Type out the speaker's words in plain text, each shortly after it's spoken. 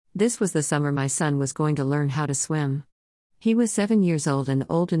This was the summer my son was going to learn how to swim. He was 7 years old and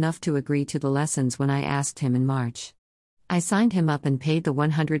old enough to agree to the lessons when I asked him in March. I signed him up and paid the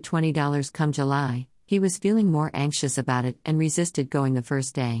 $120 come July. He was feeling more anxious about it and resisted going the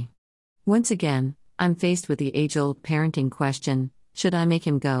first day. Once again, I'm faced with the age-old parenting question: should I make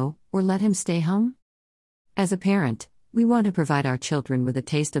him go, or let him stay home? As a parent, we want to provide our children with a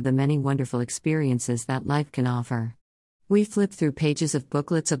taste of the many wonderful experiences that life can offer. We flip through pages of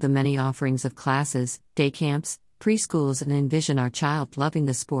booklets of the many offerings of classes, day camps, preschools, and envision our child loving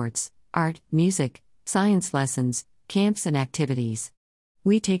the sports, art, music, science lessons, camps, and activities.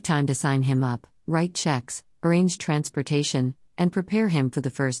 We take time to sign him up, write checks, arrange transportation, and prepare him for the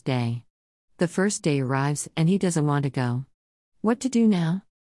first day. The first day arrives and he doesn't want to go. What to do now?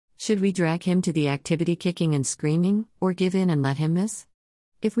 Should we drag him to the activity kicking and screaming, or give in and let him miss?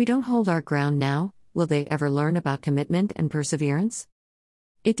 If we don't hold our ground now, will they ever learn about commitment and perseverance?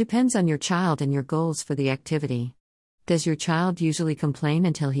 It depends on your child and your goals for the activity. Does your child usually complain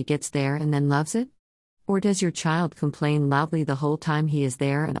until he gets there and then loves it? Or does your child complain loudly the whole time he is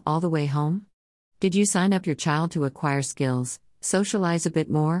there and all the way home? Did you sign up your child to acquire skills, socialize a bit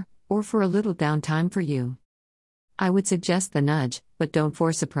more, or for a little downtime for you? I would suggest the nudge, but don't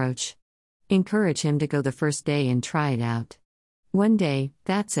force approach. Encourage him to go the first day and try it out. One day,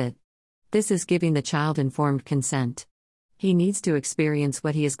 that's it. This is giving the child informed consent. He needs to experience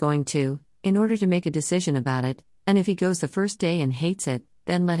what he is going to, in order to make a decision about it, and if he goes the first day and hates it,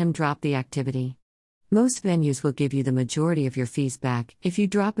 then let him drop the activity. Most venues will give you the majority of your fees back if you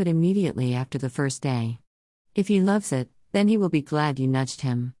drop it immediately after the first day. If he loves it, then he will be glad you nudged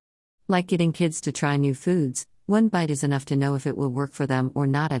him. Like getting kids to try new foods, one bite is enough to know if it will work for them or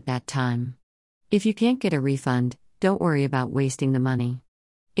not at that time. If you can't get a refund, don't worry about wasting the money.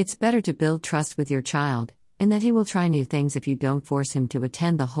 It's better to build trust with your child, and that he will try new things if you don't force him to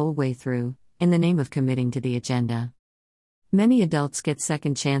attend the whole way through, in the name of committing to the agenda. Many adults get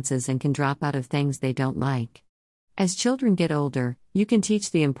second chances and can drop out of things they don't like. As children get older, you can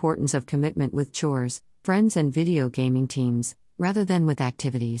teach the importance of commitment with chores, friends, and video gaming teams, rather than with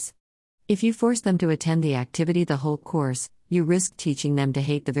activities. If you force them to attend the activity the whole course, you risk teaching them to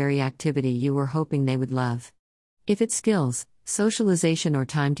hate the very activity you were hoping they would love. If it's skills, socialization, or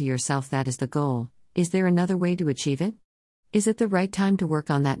time to yourself that is the goal, is there another way to achieve it? Is it the right time to work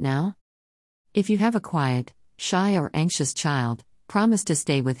on that now? If you have a quiet, shy, or anxious child, promise to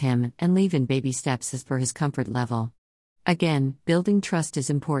stay with him and leave in baby steps as per his comfort level. Again, building trust is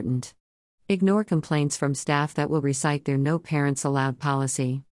important. Ignore complaints from staff that will recite their no parents allowed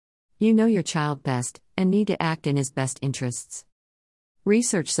policy. You know your child best, and need to act in his best interests.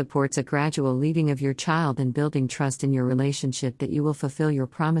 Research supports a gradual leaving of your child and building trust in your relationship that you will fulfill your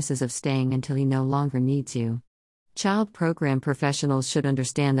promises of staying until he no longer needs you. Child program professionals should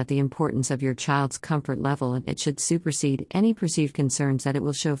understand that the importance of your child's comfort level, and it should supersede any perceived concerns that it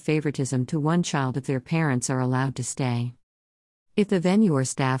will show favoritism to one child if their parents are allowed to stay. If the venue or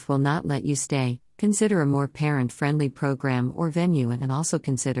staff will not let you stay, consider a more parent-friendly program or venue, and also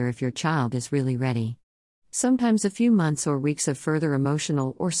consider if your child is really ready. Sometimes a few months or weeks of further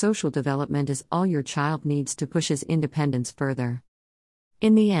emotional or social development is all your child needs to push his independence further.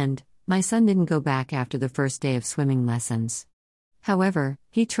 In the end, my son didn't go back after the first day of swimming lessons. However,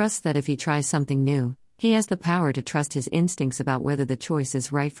 he trusts that if he tries something new, he has the power to trust his instincts about whether the choice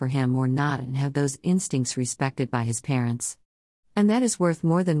is right for him or not, and have those instincts respected by his parents. And that is worth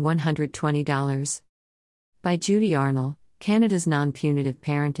more than $120. By Judy Arnold, Canada's non-punitive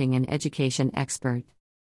parenting and education expert.